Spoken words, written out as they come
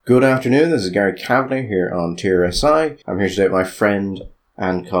Good afternoon, this is Gary Kavanagh here on TRSI. I'm here today with my friend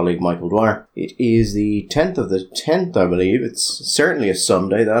and colleague Michael Dwyer. It is the 10th of the 10th, I believe. It's certainly a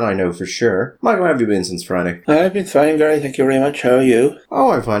Sunday, that I know for sure. Michael, how have you been since Friday? I've been fine, Gary, thank you very much. How are you?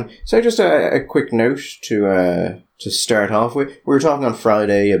 Oh, I'm fine. So just a quick note to start off with. We were talking on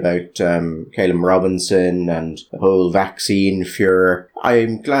Friday about Caleb Robinson and the whole vaccine furor.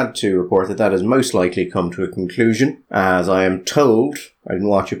 I'm glad to report that has most likely come to a conclusion, as I am told, I didn't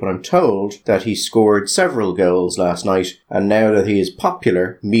watch it, but I'm told that he scored several goals last night, and now that he is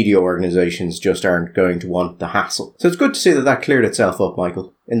popular, media organisations just aren't going to want the hassle. So it's good to see that cleared itself up,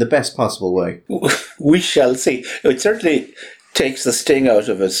 Michael, in the best possible way. We shall see. It certainly takes the sting out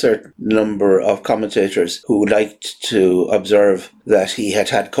of a certain number of commentators who liked to observe that he had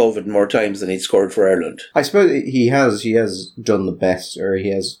COVID more times than he'd scored for Ireland. I suppose he has done the best, or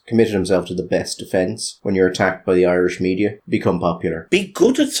he has committed himself to the best defence when you're attacked by the Irish media. Become popular. Be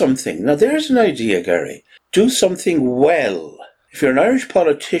good at something. Now there's an idea, Gary. Do something well. If you're an Irish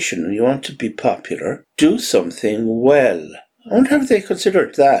politician and you want to be popular, do something well. I wonder how they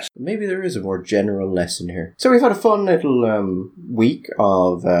considered that. Maybe there is a more general lesson here. So we've had a fun little week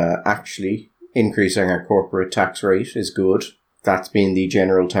of actually increasing our corporate tax rate is good. That's been the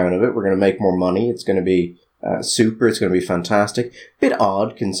general tone of it. We're going to make more money. It's going to be super. It's going to be fantastic. Bit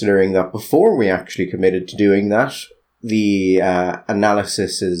odd considering that before we actually committed to doing that, the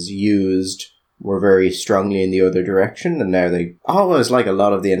analysis used were very strongly in the other direction, and now they almost like a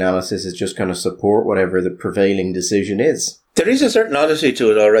lot of the analysis is just kind of support whatever the prevailing decision is. There is a certain oddity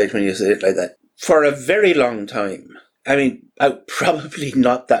to it, all right, when you say it like that. For a very long time, I mean, probably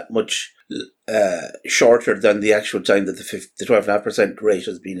not that much shorter than the actual time that the 12.5% rate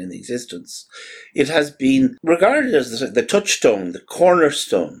has been in existence. It has been regarded as the touchstone, the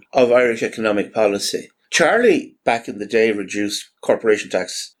cornerstone of Irish economic policy. Charlie, back in the day, reduced corporation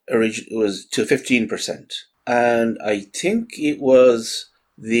tax was to 15%. And I think it was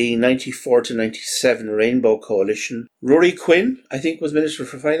the 94 to 97 Rainbow Coalition. Rory Quinn, I think, was Minister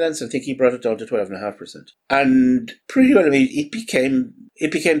for Finance. I think he brought it down to 12.5%. And pretty well, I mean, it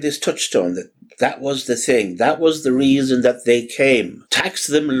became this touchstone that was the thing. That was the reason that they came. Tax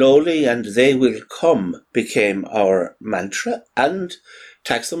them lowly and they will come became our mantra. And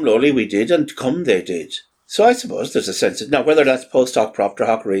tax them lowly we did, and come they did. So I suppose there's a sense of, now whether that's post hoc propter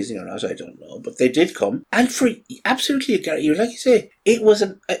hoc raising or not, I don't know, but they did come. And for absolutely, like you say, it was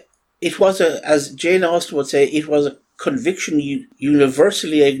as Jane Austen would say, it was a conviction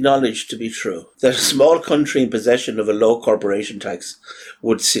universally acknowledged to be true, that a small country in possession of a low corporation tax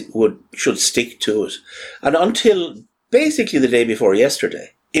should stick to it. And until basically the day before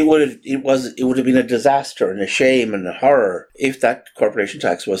yesterday, it would have been a disaster and a shame and a horror if that corporation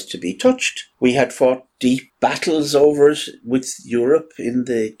tax was to be touched. We had fought deep battles over it with Europe in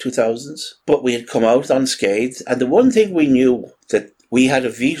the 2000s, but we had come out unscathed. And the one thing we knew, that we had a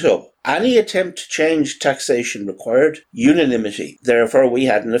veto. Any attempt to change taxation required unanimity. Therefore, we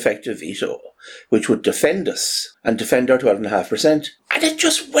had an effective veto, which would defend us and defend our 12.5%. And it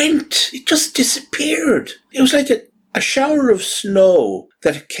just went. It just disappeared. It was like a shower of snow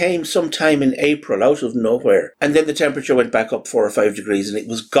that came sometime in April out of nowhere. And then the temperature went back up 4 or 5 degrees and it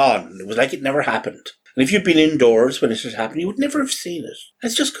was gone. It was like it never happened. And if you'd been indoors when it had happened, you would never have seen it.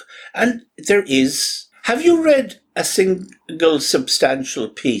 It's just, and there is, have you read a single substantial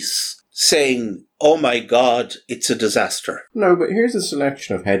piece saying, oh my God, it's a disaster? No, but here's a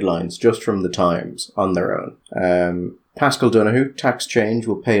selection of headlines just from the Times on their own. Paschal Donohoe, tax change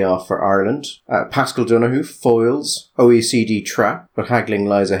will pay off for Ireland. Paschal Donohoe foils OECD trap, but haggling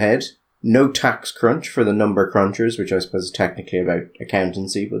lies ahead. No tax crunch for the number crunchers, which I suppose is technically about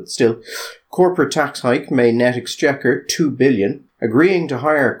accountancy, but still. Corporate tax hike may net exchequer $2 billion. Agreeing to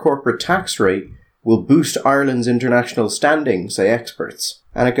higher corporate tax rate will boost Ireland's international standing, say experts.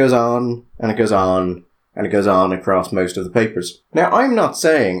 And it goes on, and it goes on, and it goes on across most of the papers. Now, I'm not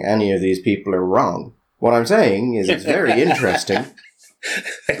saying any of these people are wrong. What I'm saying is it's very interesting.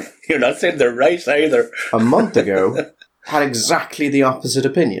 You're not saying they're right either. A month ago, had exactly the opposite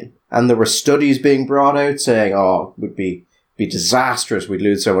opinion. And there were studies being brought out saying, oh, it would be disastrous, we'd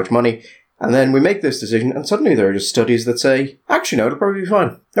lose so much money. And then we make this decision, and suddenly there are just studies that say, actually, no, it'll probably be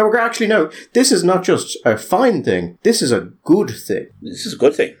fine. No, this is not just a fine thing. This is a good thing. This is a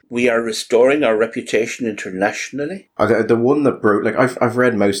good thing. We are restoring our reputation internationally. The one that broke, like, I've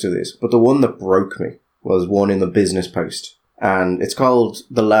read most of these, but the one that broke me was one in the Business Post. And it's called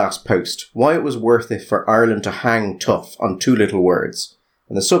The Last Post. Why it was worth it for Ireland to hang tough on 2 little words.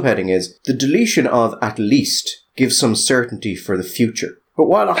 And the subheading is, the deletion of at least gives some certainty for the future. But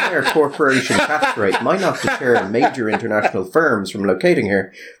while a higher corporation tax rate might not deter major international firms from locating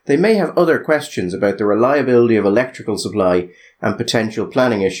here, they may have other questions about the reliability of electrical supply and potential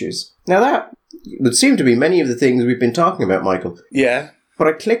planning issues. Now that would seem to be many of the things we've been talking about, Michael. Yeah. But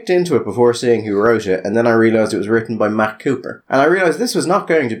I clicked into it before seeing who wrote it, and then I realised it was written by Matt Cooper. And I realised this was not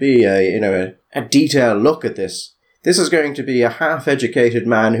going to be a detailed look at this. This is going to be a half-educated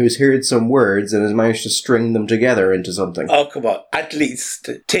man who's heard some words and has managed to string them together into something. Oh, come on. At least.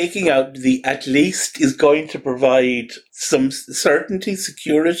 Taking out the at least is going to provide some certainty,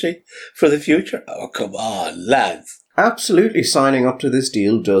 security for the future. Oh, come on, lads. Absolutely, signing up to this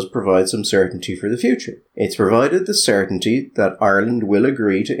deal does provide some certainty for the future. It's provided the certainty that Ireland will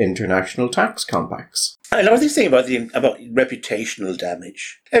agree to international tax compacts. Another thing about reputational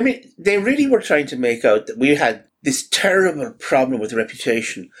damage. I mean, they really were trying to make out that we had this terrible problem with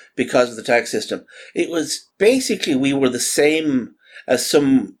reputation because of the tax system. It was basically we were the same as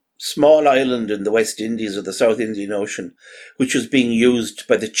some small island in the West Indies or the South Indian Ocean, which was being used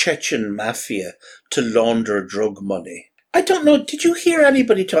by the Chechen mafia to launder drug money. I don't know, did you hear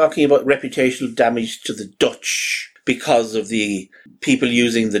anybody talking about reputational damage to the Dutch because of the people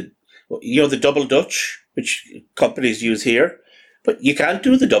using the double Dutch, which companies use here? But you can't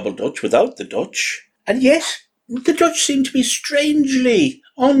do the double Dutch without the Dutch. And yet, the Dutch seem to be strangely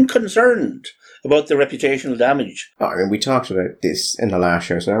unconcerned about the reputational damage. I mean, we talked about this in the last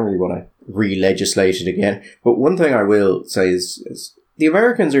show, so I don't really want to re-legislate it again. But one thing I will say is the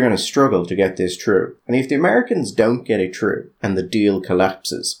Americans are going to struggle to get this through. And if the Americans don't get it through and the deal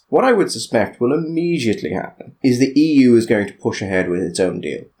collapses, what I would suspect will immediately happen is the EU is going to push ahead with its own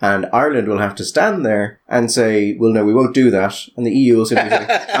deal. And Ireland will have to stand there and say, well, no, we won't do that. And the EU will simply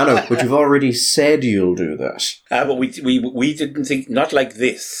say, I know, but you've already said you'll do that. But we didn't think, not like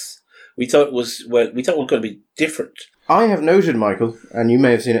this. We thought it was going to be different. I have noted, Michael, and you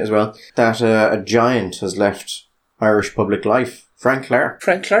may have seen it as well, that a giant has left Irish public life. Frank Clark.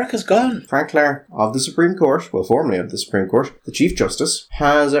 Frank Clark has gone. Frank Clark of the Supreme Court, well, formerly of the Supreme Court, the Chief Justice,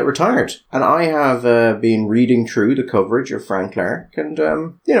 has retired. And I have been reading through the coverage of Frank Clark, and,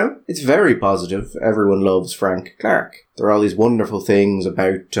 it's very positive. Everyone loves Frank Clark. There are all these wonderful things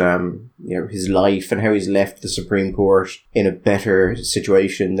about, his life and how he's left the Supreme Court in a better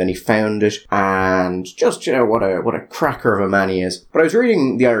situation than he found it. And just, what a cracker of a man he is. But I was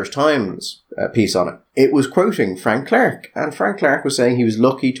reading the Irish Times piece on it. It was quoting Frank Clark. And Frank Clark was saying he was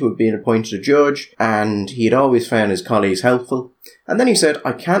lucky to have been appointed a judge and he had always found his colleagues helpful. And then he said,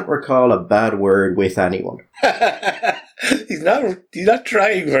 I can't recall a bad word with anyone. He's not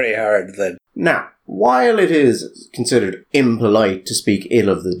trying very hard then. Now, while it is considered impolite to speak ill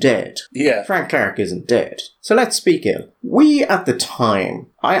of the dead, yeah, Frank Clark isn't dead. So let's speak ill. We, at the time,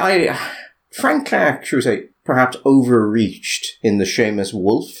 Frank Clark, should we say, perhaps overreached in the Seamus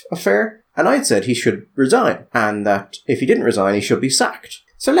Wolfe affair, and I'd said he should resign, and that if he didn't resign, he should be sacked.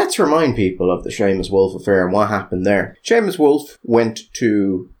 So let's remind people of the Seamus Wolfe affair and what happened there. Seamus Wolfe went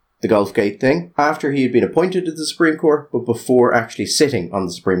to the Golfgate thing after he had been appointed to the Supreme Court, but before actually sitting on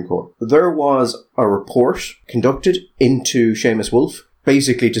the Supreme Court. There was a report conducted into Seamus Wolfe,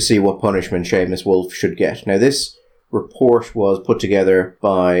 basically to see what punishment Seamus Wolfe should get. Now, this report was put together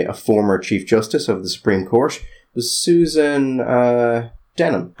by a former Chief Justice of the Supreme Court, it was Susan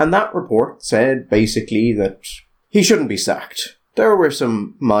Denham. And that report said basically that he shouldn't be sacked. There were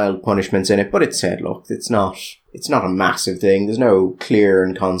some mild punishments in it, but it said, look, it's not a massive thing. There's no clear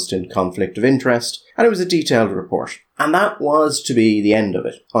and constant conflict of interest. And it was a detailed report. And that was to be the end of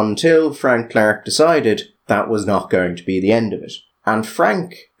it. Until Frank Clark decided that was not going to be the end of it. And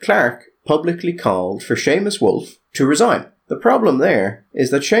Frank Clark publicly called for Seamus Wolfe to resign. The problem there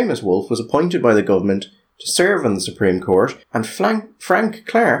is that Seamus Wolfe was appointed by the government to serve on the Supreme Court, and Frank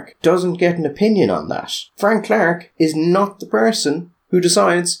Clark doesn't get an opinion on that. Frank Clark is not the person who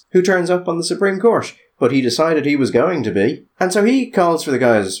decides who turns up on the Supreme Court, but he decided he was going to be. And so he calls for the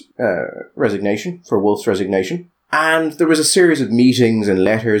guy's resignation, for Wolfe's resignation. And there was a series of meetings and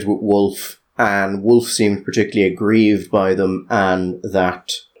letters with Wolfe, and Wolfe seemed particularly aggrieved by them, and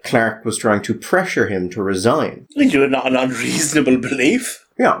that Clark was trying to pressure him to resign. You're not an unreasonable belief.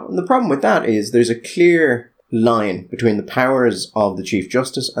 Yeah, and the problem with that is there's a clear line between the powers of the Chief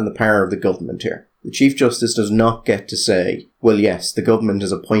Justice and the power of the government here. The Chief Justice does not get to say, well, yes, the government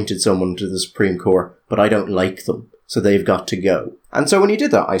has appointed someone to the Supreme Court, but I don't like them, so they've got to go. And so when he did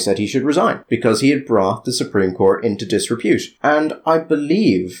that, I said he should resign, because he had brought the Supreme Court into disrepute. And I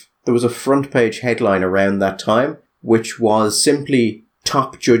believe there was a front page headline around that time, which was simply,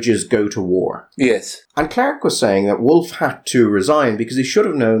 top judges go to war. Yes. And Clark was saying that Wolfe had to resign because he should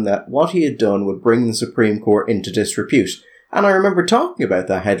have known that what he had done would bring the Supreme Court into disrepute. And I remember talking about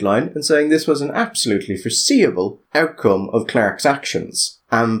that headline and saying this was an absolutely foreseeable outcome of Clark's actions.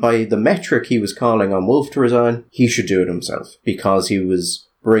 And by the metric he was calling on Wolff to resign, he should do it himself, because he was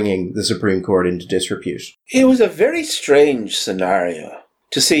bringing the Supreme Court into disrepute. It was a very strange scenario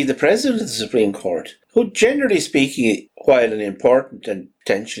to see the President of the Supreme Court, who, generally speaking, while an important and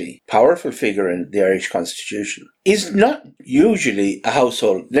potentially powerful figure in the Irish Constitution, is not usually a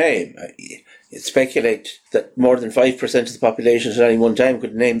household name. It speculates that more than 5% of the population at any one time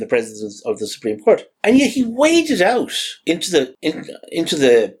could name the President of the Supreme Court. And yet he waded out into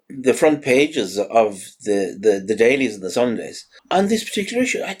the front pages of the dailies and the Sundays on this particular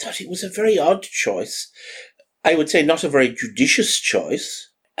issue. I thought it was a very odd choice. I would say not a very judicious choice,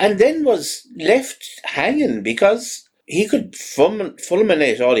 and then was left hanging because he could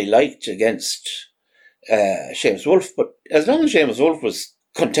fulminate all he liked against Seamus Wolff, but as long as Seamus Wolff was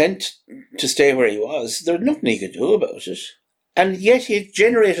content to stay where he was, there was nothing he could do about it. And yet he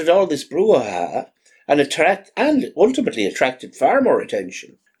generated all this brouhaha and ultimately attracted far more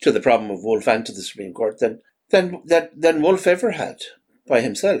attention to the problem of Wolff and to the Supreme Court than Wolff ever had by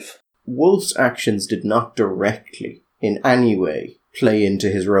himself. Wolff's actions did not directly, in any way, play into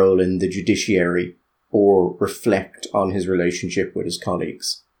his role in the judiciary or reflect on his relationship with his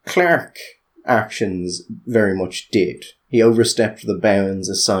colleagues. Clark's actions very much did. He overstepped the bounds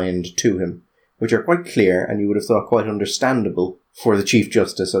assigned to him, which are quite clear and you would have thought quite understandable for the Chief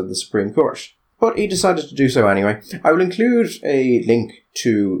Justice of the Supreme Court. But he decided to do so anyway. I will include a link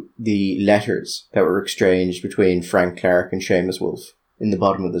to the letters that were exchanged between Frank Clark and Seamus Wolff in the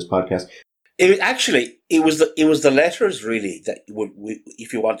bottom of this podcast. It was the letters, really, that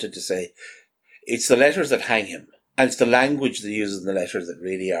if you wanted to say, it's the letters that hang him, and it's the language they use in the letters that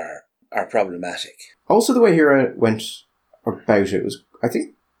really are problematic. Also, the way he went about it was, I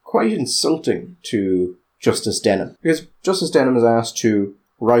think, quite insulting to Justice Denham, because Justice Denham is asked to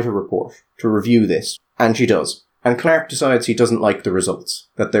write a report to review this, and she does. And Clark decides he doesn't like the results,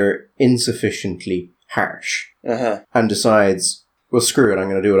 that they're insufficiently harsh, and decides, well, screw it, I'm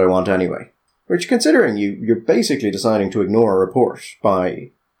going to do what I want anyway. Which, considering you're basically deciding to ignore a report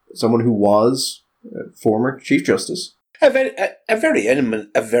by someone who was a former Chief Justice. A very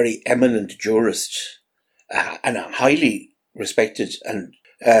eminent jurist, and a highly respected and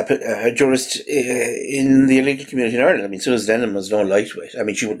a jurist in the legal community in Ireland. I mean, Susan Denham was no lightweight. I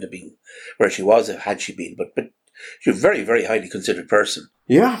mean, she wouldn't have been where she was had she been, but she was a very, very highly considered person.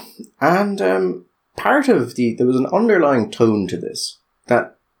 Yeah, and part of there was an underlying tone to this,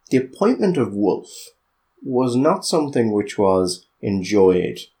 that the appointment of Wolff was not something which was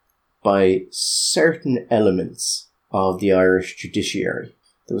enjoyed by certain elements of the Irish judiciary.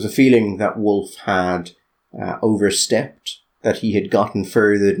 There was a feeling that Wolff had overstepped, that he had gotten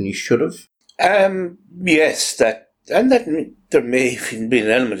further than he should have. Yes, that there may have been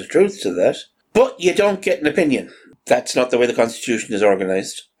an element of truth to that, but you don't get an opinion. That's not the way the Constitution is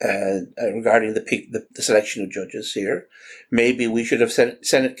organised regarding the selection of judges here. Maybe we should have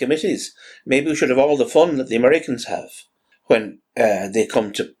Senate committees. Maybe we should have all the fun that the Americans have when they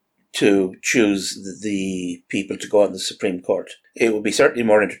come to choose the people to go on the Supreme Court. It would be certainly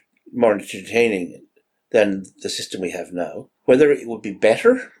more entertaining than the system we have now. Whether it would be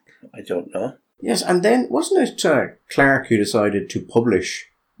better, I don't know. Yes, and then wasn't it Clark who decided to publish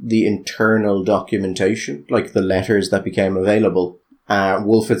the internal documentation, like the letters that became available?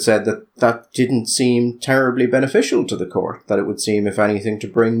 Wolff had said that didn't seem terribly beneficial to the court, that it would seem, if anything, to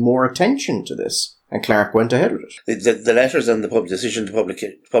bring more attention to this. And Clark went ahead with it. The letters and the decision to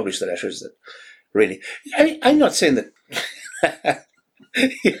publish the letters, that really... I mean, I'm not saying that...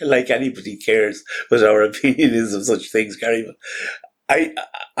 like anybody cares what our opinion is of such things, Gary, but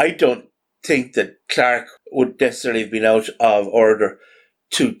I don't think that Clark would necessarily have been out of order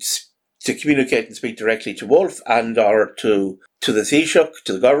to communicate and speak directly to Wolff and or to the Taoiseach,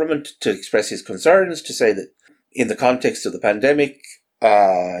 to the government, to express his concerns, to say that in the context of the pandemic,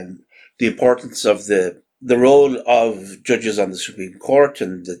 the importance of the role of judges on the Supreme Court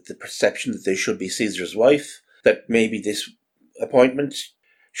and the perception that they should be Caesar's wife, that maybe this appointment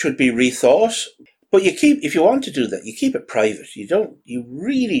should be rethought. But if you want to do that, you keep it private. You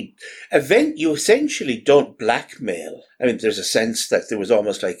essentially don't blackmail. I mean, there's a sense that there was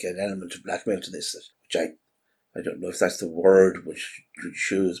almost like an element of blackmail to this, which I don't know if that's the word which you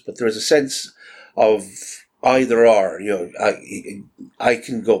choose, but there is a sense of either or. I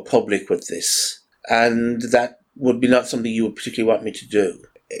can go public with this, and that would be not something you would particularly want me to do.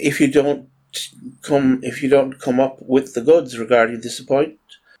 If you don't come up with the goods regarding this appointment.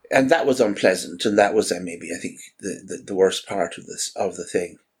 And that was unpleasant, and that was maybe, I think, the worst part of the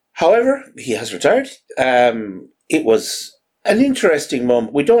thing. However, he has retired. It was an interesting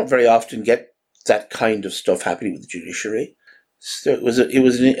moment. We don't very often get that kind of stuff happening with the judiciary. So it was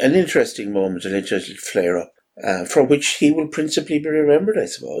an interesting moment, an interesting flare-up, for which he will principally be remembered, I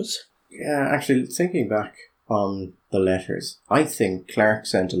suppose. Yeah, actually, thinking back on the letters, I think Clark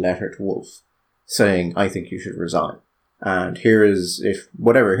sent a letter to Wolfe saying, I think you should resign. And here are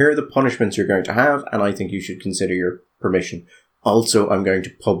the punishments you're going to have, and I think you should consider your permission. Also, I'm going to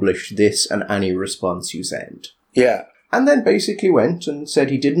publish this and any response you send. Yeah. And then basically went and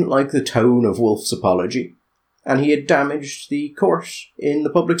said he didn't like the tone of Wolfe's apology, and he had damaged the court in the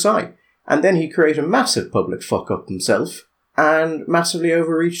public's eye. And then he created a massive public fuck-up himself, and massively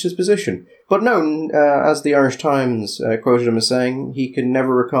overreached his position. But known, as the Irish Times quoted him as saying, he can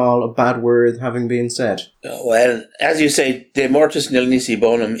never recall a bad word having been said. Well, as you say, de mortis nil nisi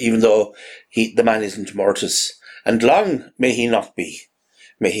bonum, even though the man isn't mortis. And long may he not be.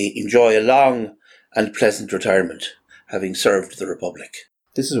 May he enjoy a long and pleasant retirement, having served the Republic.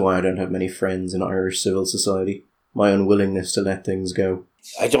 This is why I don't have many friends in Irish civil society. My unwillingness to let things go.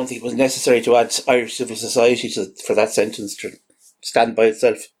 I don't think it was necessary to add Irish civil society for that sentence to stand by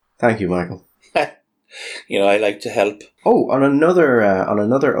itself. Thank you, Michael. I like to help. Oh, on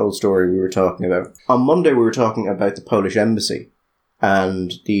another old story we were talking about. On Monday we were talking about the Polish embassy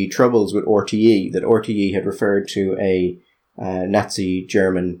and the troubles with RTE, that RTE had referred to a Nazi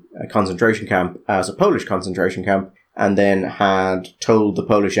German concentration camp as a Polish concentration camp, and then had told the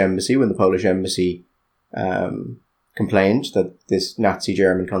Polish embassy, when the Polish embassy complained that this Nazi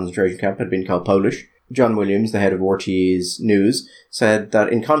German concentration camp had been called Polish, John Williams, the head of RTE's news, said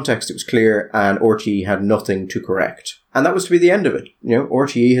that in context it was clear and RTE had nothing to correct. And that was to be the end of it.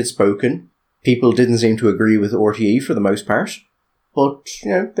 RTE had spoken. People didn't seem to agree with RTE for the most part, but,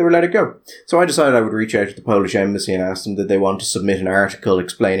 they were let it go. So I decided I would reach out to the Polish embassy and ask them did they want to submit an article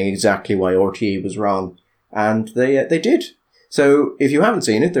explaining exactly why RTE was wrong. And they did. So if you haven't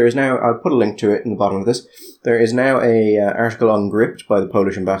seen it, there is now, I'll put a link to it in the bottom of this, there is now a article on Gript by the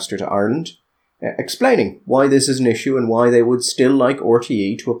Polish ambassador to Ireland explaining why this is an issue and why they would still like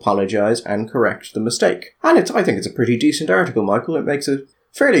RTE to apologise and correct the mistake. And I think it's a pretty decent article, Michael. It makes a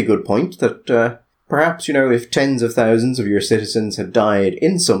fairly good point that perhaps, if tens of thousands of your citizens had died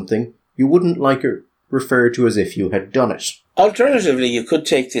in something, you wouldn't like it referred to as if you had done it. Alternatively, you could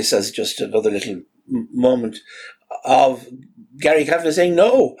take this as just another little moment of Gary Kavanagh saying,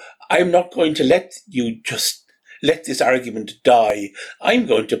 no, I'm not going to let you just let this argument die. I'm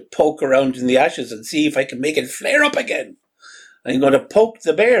going to poke around in the ashes and see if I can make it flare up again. I'm going to poke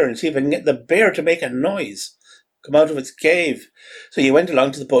the bear and see if I can get the bear to make a noise, come out of its cave. So you went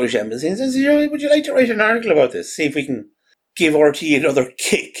along to the Polish embassy and says, would you like to write an article about this? See if we can give RT another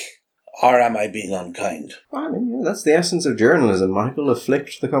kick. Or am I being unkind? I mean, that's the essence of journalism, Michael.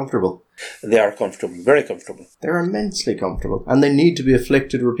 Afflict the comfortable. They are comfortable, very comfortable. They're immensely comfortable, and they need to be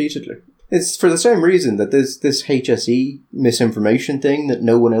afflicted repeatedly. It's for the same reason that this HSE misinformation thing that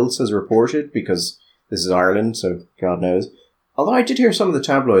no one else has reported, because this is Ireland, so God knows. Although I did hear some of the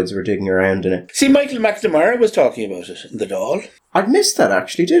tabloids were digging around in it. See, Michael McNamara was talking about it in the Dáil. I'd missed that,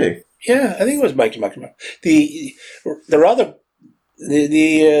 actually, did he? Yeah, I think it was Michael McNamara. The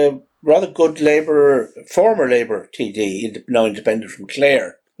rather good former Labour TD, now independent from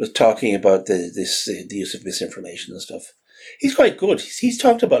Clare, was talking about the use of misinformation and stuff. He's quite good. He's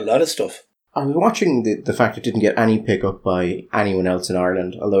talked about a lot of stuff. I was watching the fact it didn't get any pickup by anyone else in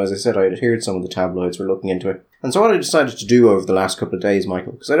Ireland, although, as I said, I had heard some of the tabloids were looking into it. And so what I decided to do over the last couple of days,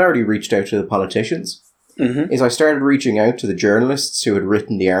 Michael, because I'd already reached out to the politicians, is I started reaching out to the journalists who had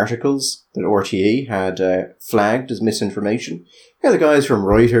written the articles that RTE had flagged as misinformation. The guys from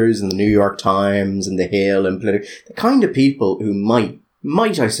Reuters and the New York Times and The Hill and Politico, the kind of people who might,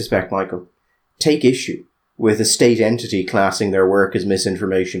 I suspect, Michael, take issue with a state entity classing their work as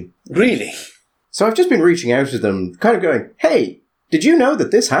misinformation. Really? So I've just been reaching out to them, kind of going, hey, did you know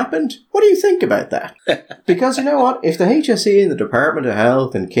that this happened? What do you think about that? Because you know what? If the HSE and the Department of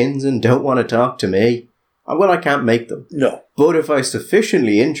Health and Kinsen don't want to talk to me, well, I can't make them. No. But if I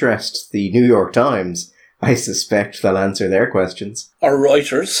sufficiently interest the New York Times, I suspect they'll answer their questions. Or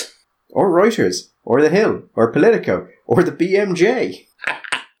Reuters. Or Reuters. Or The Hill. Or Politico. Or the BMJ.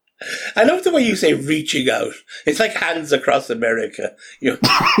 I love the way you say reaching out. It's like Hands Across America.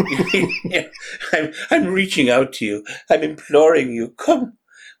 I'm reaching out to you. I'm imploring you. Come.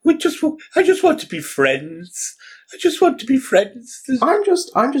 I just want to be friends. I just want to be friends. I'm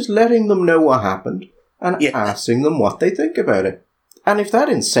just letting them know what happened and asking them what they think about it. And if that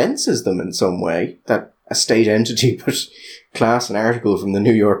incenses them in some way, that a state entity would class an article from the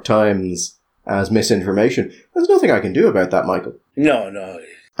New York Times as misinformation, there's nothing I can do about that, Michael. No.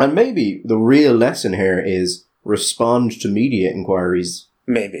 And maybe the real lesson here is respond to media inquiries.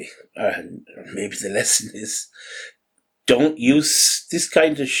 Maybe. Maybe the lesson is don't use this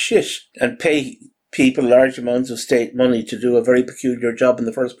kind of shit and pay people large amounts of state money to do a very peculiar job in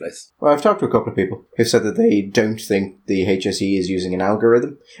the first place. Well, I've talked to a couple of people who said that they don't think the HSE is using an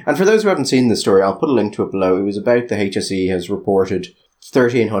algorithm. And for those who haven't seen the story, I'll put a link to it below. It was about the HSE has reported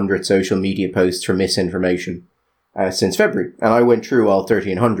 1,300 social media posts for misinformation since February. And I went through all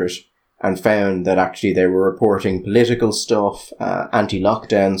 1,300 and found that actually they were reporting political stuff,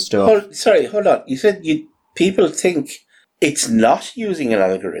 anti-lockdown stuff. Hold on. You said people think it's not using an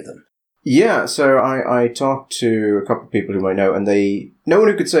algorithm. Yeah, so I talked to a couple of people who might know, and no one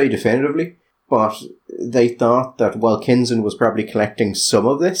who could say definitively, but they thought that while Kinzen was probably collecting some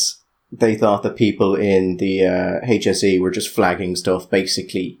of this, they thought that people in the HSE were just flagging stuff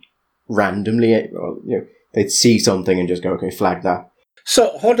basically randomly. They'd see something and just go, okay, flag that.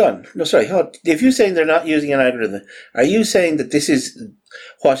 So, hold on. No, sorry. If you're saying they're not using an algorithm, are you saying that this is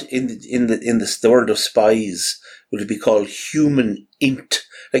what in the world of spies would be called human int?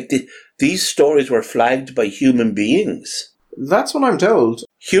 Like these stories were flagged by human beings? That's what I'm told.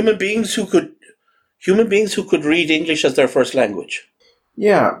 Human beings who could read English as their first language.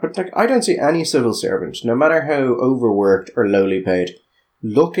 Yeah, but I don't see any civil servant, no matter how overworked or lowly paid,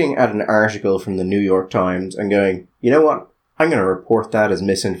 looking at an article from the New York Times and going, you know what? I'm going to report that as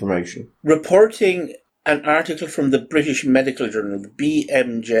misinformation. Reporting an article from the British Medical Journal, the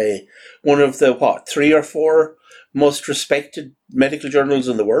BMJ, one of the, 3 or 4 most respected medical journals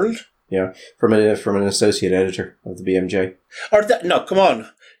in the world? Yeah, from an associate editor of the BMJ. No, come on.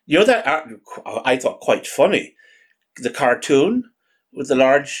 You know that I thought quite funny. The cartoon with the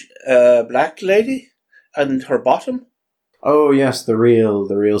large black lady and her bottom? Oh, yes, the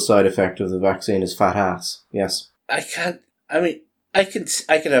real side effect of the vaccine is fat ass. Yes. I can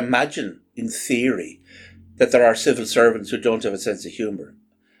imagine, in theory, that there are civil servants who don't have a sense of humour.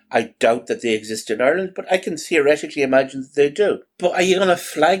 I doubt that they exist in Ireland, but I can theoretically imagine that they do. But are you going to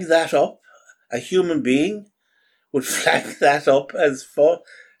flag that up? A human being would flag that up as false?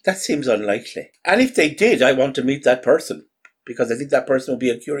 That seems unlikely. And if they did, I want to meet that person, because I think that person will be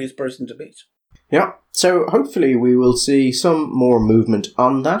a curious person to meet. Yeah, so hopefully we will see some more movement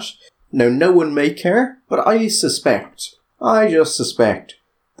on that. Now, no one may care, but I just suspect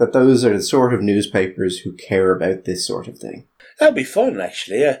that those are the sort of newspapers who care about this sort of thing. That'd be fun,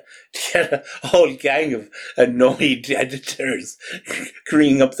 actually, to get a whole gang of annoyed editors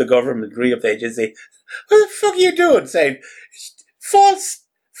greening up the government, greening up the agency. What the fuck are you doing? Saying false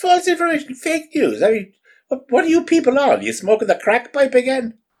information, fake news. I mean, what are you people on? You smoking the crack pipe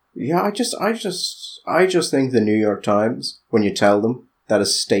again? Yeah, I just think the New York Times, when you tell them that a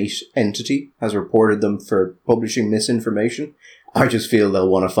state entity has reported them for publishing misinformation, I just feel they'll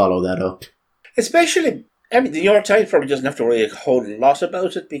want to follow that up. Especially, the New York Times probably doesn't have to worry a whole lot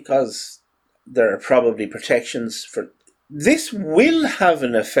about it because there are probably protections for... This will have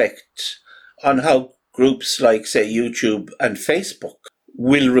an effect on how groups like, say, YouTube and Facebook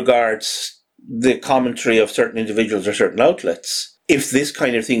will regard the commentary of certain individuals or certain outlets if this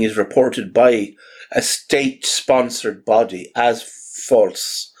kind of thing is reported by a state-sponsored body as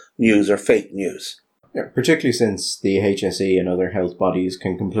false news or fake news. Yeah, particularly since the HSE and other health bodies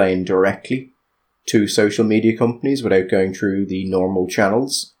can complain directly to social media companies without going through the normal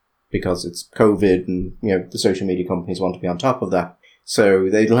channels, because it's COVID and the social media companies want to be on top of that. So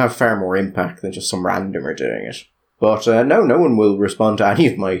they'll have far more impact than just some randomer doing it. But no one will respond to any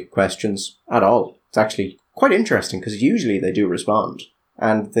of my questions at all. It's actually quite interesting because usually they do respond.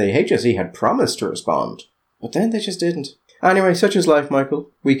 And the HSE had promised to respond, but then they just didn't. Anyway, such is life, Michael.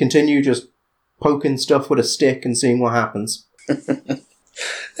 We continue just poking stuff with a stick and seeing what happens.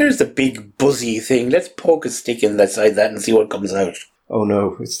 There's the big buzzy thing. Let's poke a stick inside that and see what comes out. Oh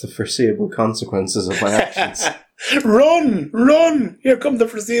no, it's the foreseeable consequences of my actions. Run! Here come the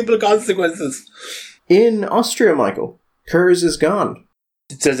foreseeable consequences. In Austria, Michael, Kurz is gone.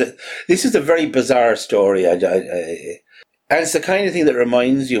 This is a very bizarre story. And it's the kind of thing that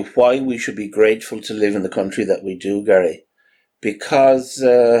reminds you why we should be grateful to live in the country that we do, Gary. Because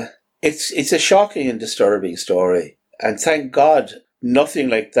it's a shocking and disturbing story. And thank God nothing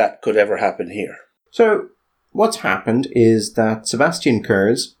like that could ever happen here. So, what's happened is that Sebastian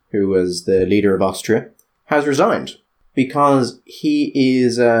Kurz, who was the leader of Austria, has resigned because he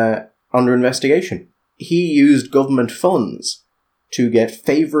is under investigation. He used government funds to get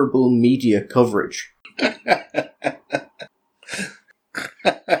favourable media coverage. Can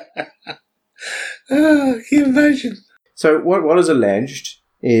you imagine? So what is alleged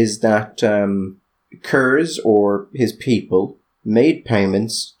is that Kurz or his people made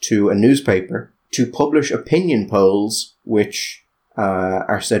payments to a newspaper to publish opinion polls which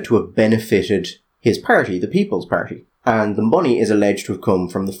are said to have benefited his party, the People's Party. And the money is alleged to have come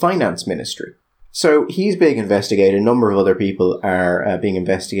from the Finance Ministry. So he's being investigated. A number of other people are being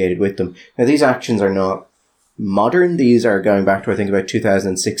investigated with them. Now, these actions are not modern. These are going back to, I think, about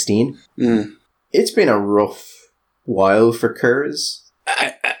 2016. It's been a rough while for Kurz.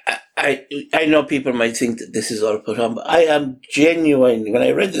 I know people might think that this is all put on, but I am genuinely, when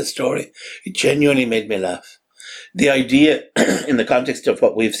I read this story, it genuinely made me laugh. The idea, in the context of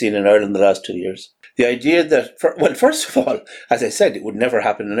what we've seen in Ireland the last 2 years, the idea that, first of all, as I said, it would never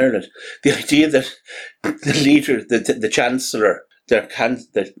happen in Ireland. The idea that the leader, the Chancellor, they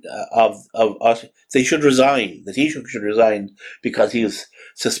should resign, that he should resign because he was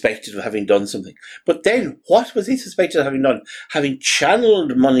suspected of having done something. But then, what was he suspected of having done? Having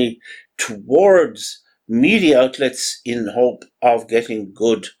channeled money towards media outlets in hope of getting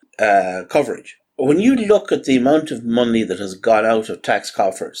good coverage. When you look at the amount of money that has gone out of tax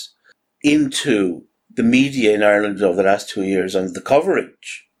coffers into the media in Ireland over the last 2 years, and the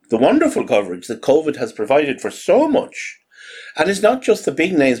coverage, the wonderful coverage that COVID has provided for so much, and it's not just the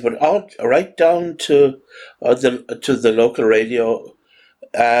big names, but right down to the local radio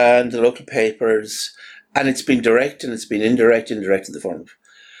and the local papers, and it's been direct and it's been indirect in the form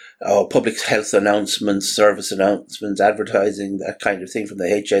of public health announcements, service announcements, advertising, that kind of thing from the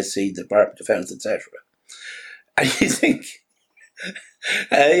HSE, the Department of Health, etc. And you think,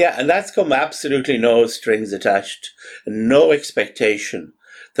 and that's come absolutely no strings attached, no expectation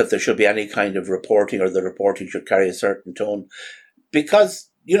that there should be any kind of reporting or the reporting should carry a certain tone. Because,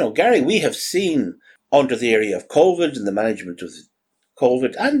 Gary, we have seen under the area of COVID and the management of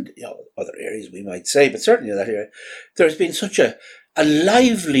COVID and other areas we might say, but certainly in that area, there's been such a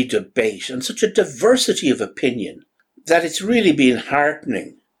lively debate and such a diversity of opinion that it's really been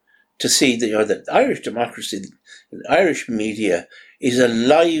heartening to see that Irish democracy, Irish media is a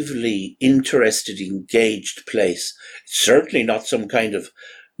lively, interested, engaged place. It's certainly not some kind of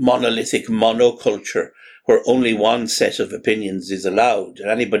monolithic monoculture where only one set of opinions is allowed, and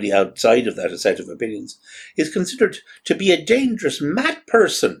anybody outside of that set of opinions is considered to be a dangerous, mad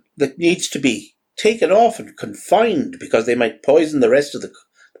person that needs to be taken off and confined because they might poison the rest of the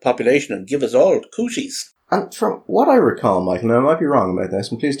population and give us all cooties. And from what I recall, Michael, and I might be wrong about this,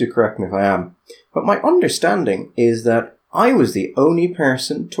 and please do correct me if I am, but my understanding is that I was the only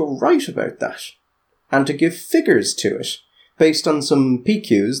person to write about that and to give figures to it based on some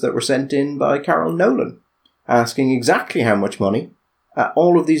PQs that were sent in by Carol Nolan, asking exactly how much money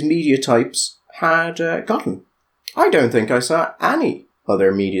all of these media types had gotten. I don't think I saw any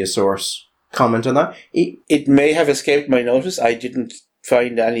other media source comment on that. It may have escaped my notice. I didn't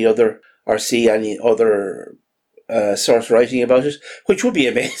find any other or see any other source writing about it, which would be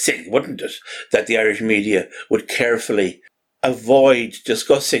amazing, wouldn't it? That the Irish media would carefully avoid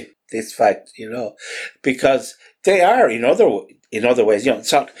discussing this fact, because they are in other ways.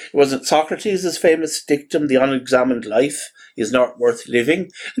 Wasn't Socrates' famous dictum, "The unexamined life is not worth living"?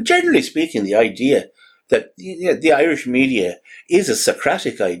 And generally speaking, the idea that the Irish media is a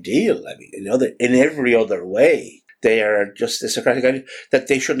Socratic ideal. I mean, in every other way, they are just a Socratic ideal. That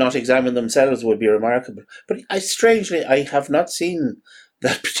they should not examine themselves would be remarkable. But strangely, I have not seen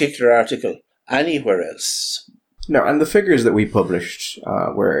that particular article anywhere else. No, and the figures that we published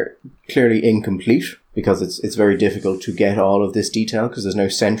were clearly incomplete because it's very difficult to get all of this detail because there's no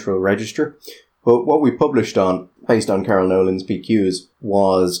central register. But what we published on, based on Carol Nolan's PQs,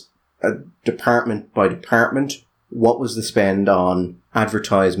 was department by department, what was the spend on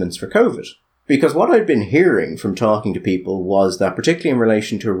advertisements for COVID? Because what I'd been hearing from talking to people was that, particularly in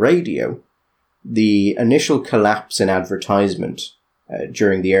relation to radio, the initial collapse in advertisement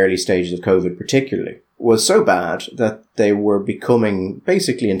during the early stages of COVID particularly was so bad that they were becoming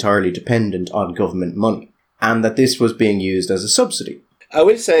basically entirely dependent on government money, and that this was being used as a subsidy. I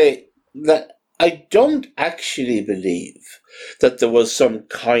will say that I don't actually believe that there was some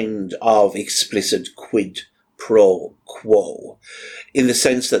kind of explicit quid pro quo, in the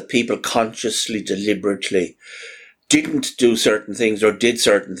sense that people consciously, deliberately didn't do certain things or did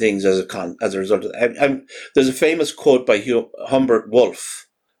certain things as a result of that. There's a famous quote by Humbert Wolf,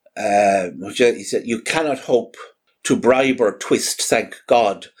 which he said, "You cannot hope to bribe or twist, thank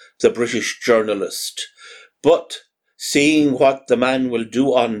God, the British journalist. But seeing what the man will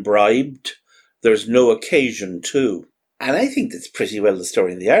do unbribed, there's no occasion to." And I think that's pretty well the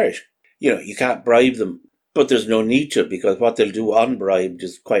story in the Irish. You can't bribe them, but there's no need to, because what they'll do unbribed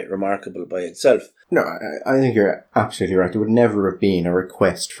is quite remarkable by itself. No, I think you're absolutely right. There would never have been a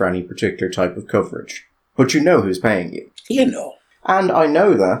request for any particular type of coverage. But who's paying you. And I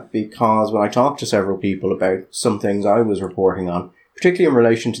know that because when I talked to several people about some things I was reporting on, particularly in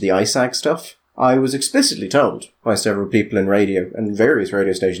relation to the ISAG stuff, I was explicitly told by several people in radio and various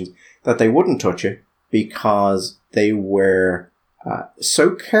radio stations that they wouldn't touch it because they were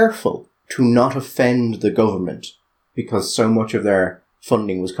so careful to not offend the government because so much of their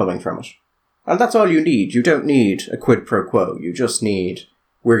funding was coming from it. And that's all you need. You don't need a quid pro quo. You just need,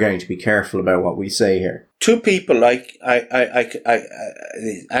 we're going to be careful about what we say here. Two people like the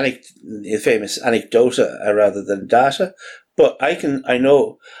famous anecdota rather than data, but I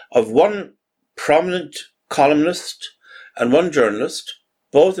know of one prominent columnist and one journalist,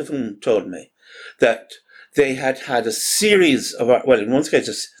 both of whom told me that they had a series of, well, in one case,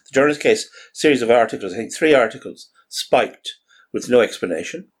 the journalist's case, series of articles, I think 3 articles, spiked with no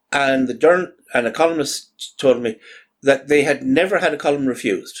explanation. And a columnist told me that they had never had a column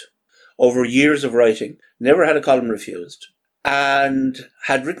refused over years of writing, never had a column refused, and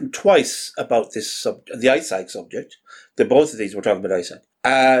had written twice about this the ISAG subject. Both of these were talking about ISAG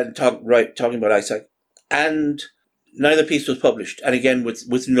and talking about ISAG, and neither piece was published, and again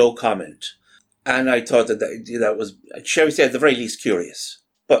with no comment. And I thought that was, shall we say, at the very least curious.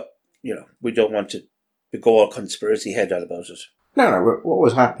 But we don't want to go all conspiracy head on about it. No, what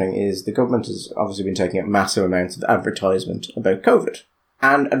was happening is the government has obviously been taking up massive amounts of advertisement about COVID.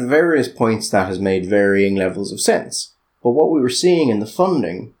 And at various points that has made varying levels of sense. But what we were seeing in the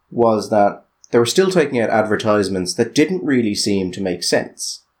funding was that they were still taking out advertisements that didn't really seem to make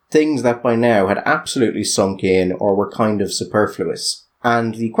sense. Things that by now had absolutely sunk in or were kind of superfluous.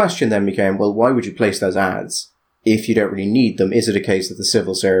 And the question then became, well, why would you place those ads if you don't really need them? Is it a case that the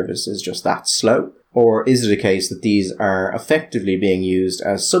civil service is just that slow? Or is it a case that these are effectively being used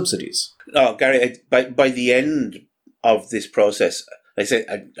as subsidies? No, Gary, by the end of this process, I say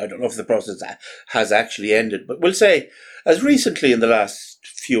I don't know if the process has actually ended, but we'll say as recently in the last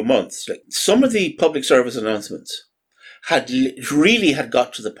few months, like some of the public service announcements had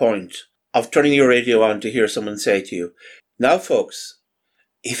got to the point of turning your radio on to hear someone say to you, "Now, folks,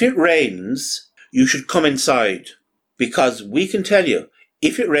 if it rains, you should come inside because we can tell you,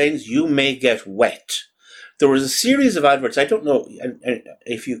 if it rains, you may get wet." There was a series of adverts. I don't know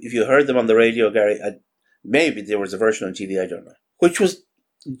if you heard them on the radio, Gary. Maybe there was a version on TV. I don't know. Which was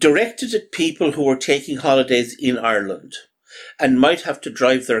directed at people who were taking holidays in Ireland and might have to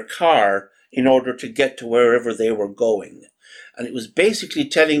drive their car in order to get to wherever they were going. And it was basically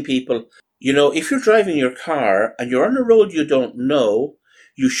telling people, if you're driving your car and you're on a road you don't know,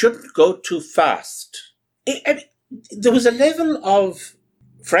 you shouldn't go too fast. There was a level of,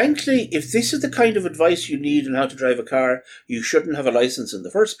 frankly, if this is the kind of advice you need on how to drive a car, you shouldn't have a license in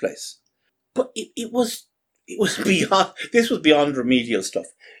the first place. But it was beyond, this was beyond remedial stuff.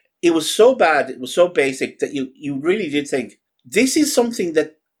 It was so bad, it was so basic that you really did think, this is something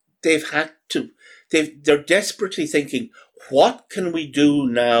that they're desperately thinking, what can we do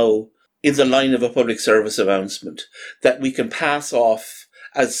now in the line of a public service announcement that we can pass off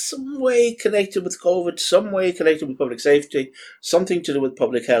as some way connected with COVID, some way connected with public safety, something to do with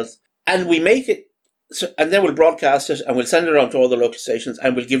public health, and we make it, and then we'll broadcast it, and we'll send it around to all the local stations,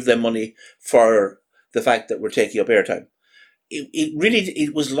 and we'll give them money for the fact that we're taking up airtime.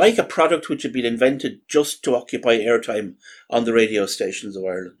 It was like a product which had been invented just to occupy airtime on the radio stations of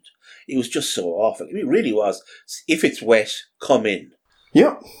Ireland. It was just so awful. It really was. If it's wet, come in.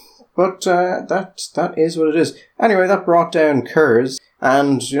 Yep, but that is what it is. Anyway, that brought down Kurz,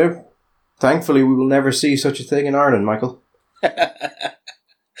 and thankfully we will never see such a thing in Ireland, Michael.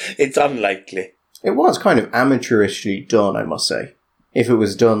 It's unlikely. It was kind of amateurishly done, I must say. If it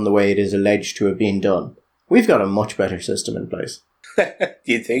was done the way it is alleged to have been done. We've got a much better system in place. Do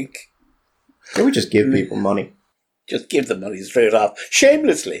you think? Can we just give people money? Just give them money straight off,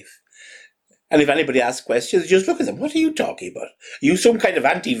 shamelessly. And if anybody asks questions, just look at them. What are you talking about? Are you some kind of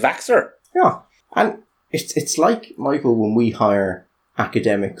anti-vaxxer? Yeah. And it's like, Michael, when we hire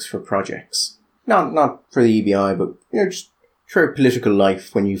academics for projects. Not for the EBI, but just throughout political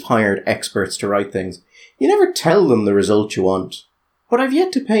life, when you've hired experts to write things, you never tell them the result you want. But I've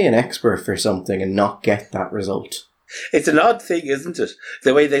yet to pay an expert for something and not get that result. It's an odd thing, isn't it?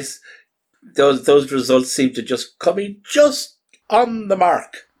 The way those results seem to just come in just on the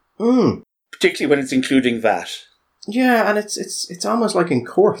mark. Particularly when it's including VAT. Yeah, and it's almost like in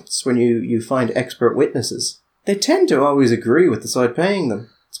courts when you find expert witnesses. They tend to always agree with the side paying them.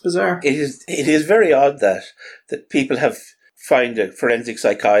 It's bizarre. It is very odd that people find a forensic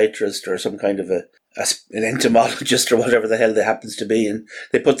psychiatrist or some kind of an entomologist or whatever the hell they happens to be, and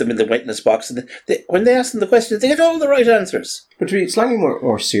they put them in the witness box, and when they ask them the questions, they get all the right answers. But to be slightly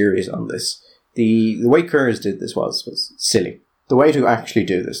more serious on this, the way Kurz did this was silly. the way to actually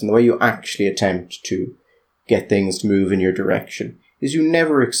do this and the way you actually attempt to get things to move in your direction is you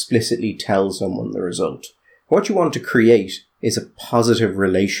never explicitly tell someone the result. What you want to create is a positive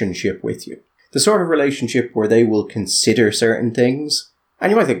relationship with you. The sort of relationship where they will consider certain things.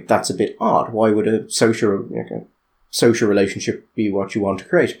 And you might think that's a bit odd. Why would a social relationship be what you want to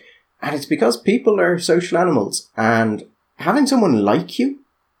create? And it's because people are social animals, and having someone like you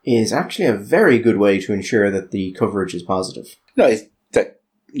is actually a very good way to ensure that the coverage is positive. No,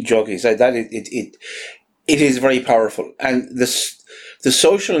 joking aside, that it is very powerful, and the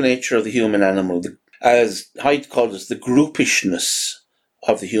social nature of the human animal, as Haidt called it, the groupishness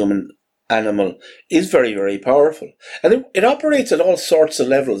of the human animal is very, very powerful, and it operates at all sorts of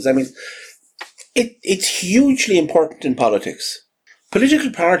levels. I mean, it's hugely important in politics.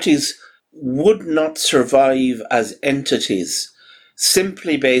 Political parties would not survive as entities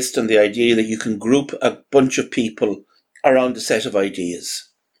simply based on the idea that you can group a bunch of people around a set of ideas.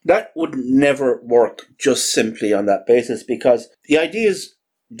 That would never work just simply on that basis, because the ideas,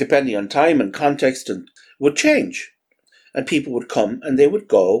 depending on time and context, would change, and people would come and they would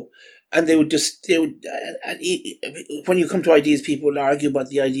go, and when you come to ideas, people will argue about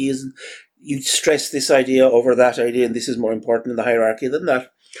the ideas, and you stress this idea over that idea, and this is more important in the hierarchy than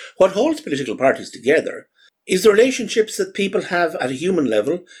that. What holds political parties together is the relationships that people have at a human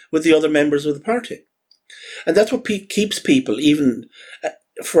level with the other members of the party. And that's what keeps people, even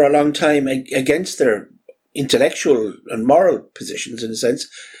for a long time, against their intellectual and moral positions, in a sense,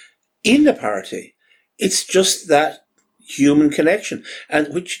 in the party. It's just that human connection,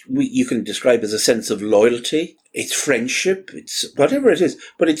 and which you can describe as a sense of loyalty. It's friendship, it's whatever it is,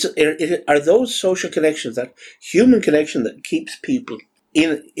 but it are those social connections, that human connection, that keeps people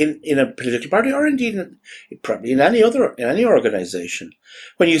in a political party, or indeed probably in any organisation.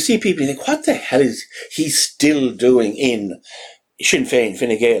 When you see people, you think, what the hell is he still doing in Sinn Féin,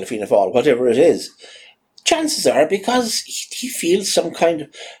 Fine Gael, Fianna Fáil, whatever it is? Chances are because he feels some kind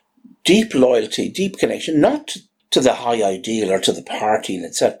of deep loyalty, deep connection, not to the high ideal or to the party in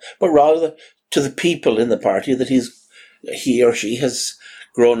itself, but rather to the people in the party that he or she has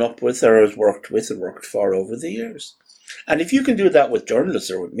grown up with, or has worked with and worked for over the years. And if you can do that with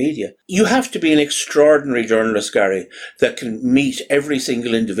journalists or with media, you have to be an extraordinary journalist, Gary, that can meet every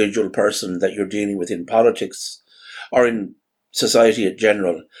single individual person that you're dealing with in politics or in society in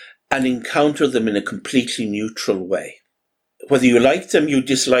general, and encounter them in a completely neutral way. Whether you like them, you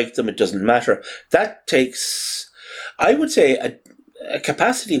dislike them, it doesn't matter. That takes, I would say, a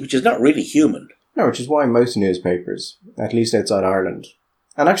capacity which is not really human. No, which is why most newspapers, at least outside Ireland,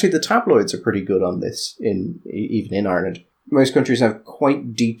 and actually the tabloids are pretty good on this, even in Ireland. Most countries have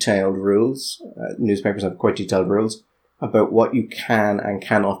quite detailed rules, newspapers have quite detailed rules about what you can and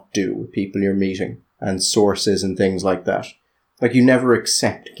cannot do with people you're meeting, and sources and things like that. Like, you never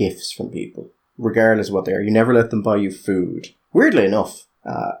accept gifts from people, regardless of what they are. You never let them buy you food. Weirdly enough,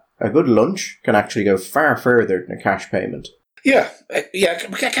 a good lunch can actually go far further than a cash payment. Yeah.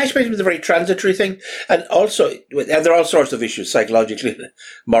 Cash payment is a very transitory thing, and also there are all sorts of issues psychologically,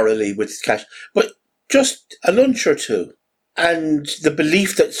 morally with cash. But just a lunch or two, and the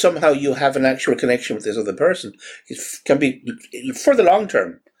belief that somehow you have an actual connection with this other person can be, for the long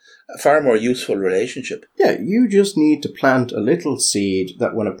term, a far more useful relationship. Yeah, you just need to plant a little seed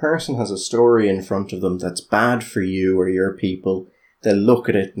that when a person has a story in front of them that's bad for you or your people, they'll look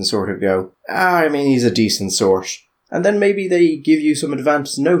at it and sort of go, he's a decent sort. And then maybe they give you some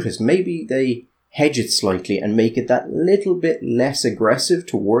advance notice. Maybe they hedge it slightly and make it that little bit less aggressive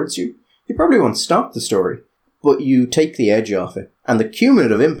towards you. You probably won't stop the story, but you take the edge off it. And the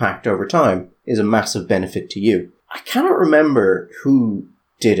cumulative impact over time is a massive benefit to you. I cannot remember who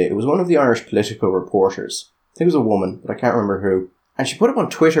did it. It was one of the Irish political reporters. I think it was a woman, but I can't remember who. And she put up on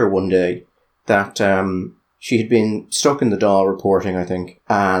Twitter one day that she had been stuck in the Dáil reporting, I think,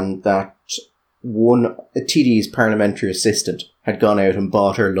 and that a TD's parliamentary assistant had gone out and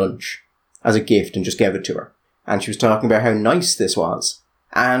bought her lunch as a gift and just gave it to her. And she was talking about how nice this was.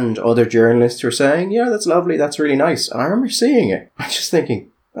 And other journalists were saying, yeah, that's lovely, that's really nice. And I remember seeing it. I was just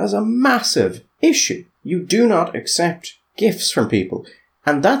thinking, that's a massive issue. You do not accept gifts from people.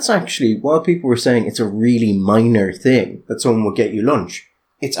 And that's actually, while people were saying it's a really minor thing that someone will get you lunch,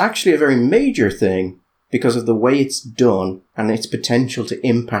 it's actually a very major thing because of the way it's done and its potential to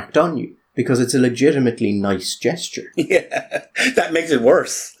impact on you. Because it's a legitimately nice gesture. Yeah, that makes it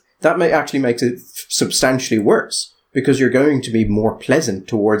worse. That actually makes it substantially worse, because you're going to be more pleasant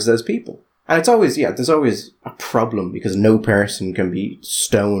towards those people. And it's always, there's always a problem, because no person can be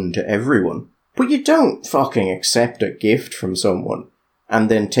stone to everyone. But you don't fucking accept a gift from someone and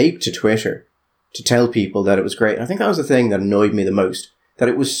then take to Twitter to tell people that it was great. And I think that was the thing that annoyed me the most, that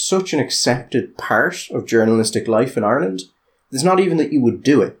it was such an accepted part of journalistic life in Ireland. It's not even that you would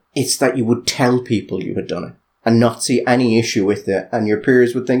do it, it's that you would tell people you had done it and not see any issue with it, and your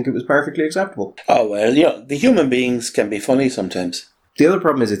peers would think it was perfectly acceptable. Oh, well, the human beings can be funny sometimes. The other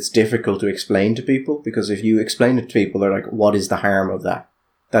problem is it's difficult to explain to people, because if you explain it to people, they're like, what is the harm of that?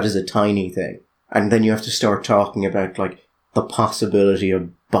 That is a tiny thing. And then you have to start talking about, like, the possibility of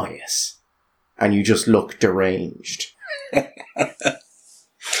bias. And you just look deranged.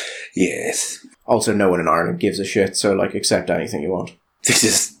 Yes. Also, no one in Ireland gives a shit, so, like, accept anything you want.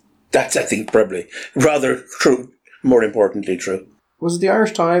 That's, I think, probably rather true. More importantly, true. Was it the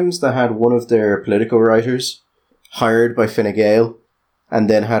Irish Times that had one of their political writers hired by Fine Gael and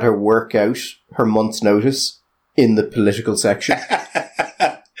then had her work out her month's notice in the political section?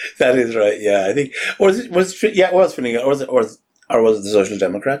 That is right, yeah. I think, it was Fine Gael, or was it the Social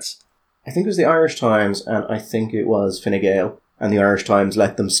Democrats? I think it was the Irish Times, and I think it was Fine Gael, and the Irish Times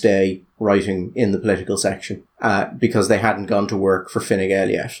let them stay writing in the political section because they hadn't gone to work for Fine Gael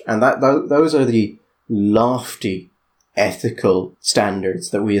yet. And those are the lofty ethical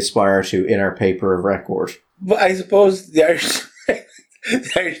standards that we aspire to in our paper of record. But I suppose the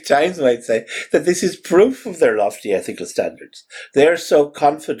Irish Times might say that this is proof of their lofty ethical standards. They are so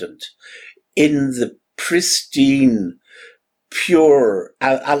confident in the pristine, pure,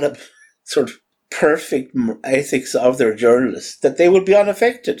 sort of perfect ethics of their journalists that they will be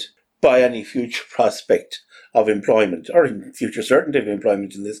unaffected by any future prospect of employment, or future certainty of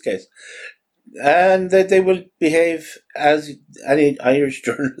employment in this case. And that they will behave as any Irish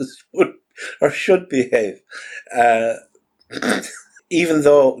journalist would or should behave. Even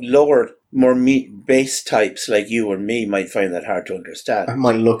though lower, more base types like you or me might find that hard to understand. I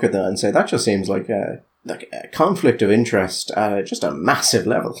might look at that and say, that just seems like a conflict of interest at just a massive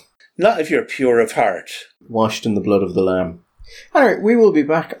level. Not if you're pure of heart. Washed in the blood of the Lamb. Anyway, we will be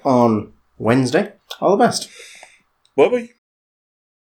back on Wednesday. All the best. Bye-bye.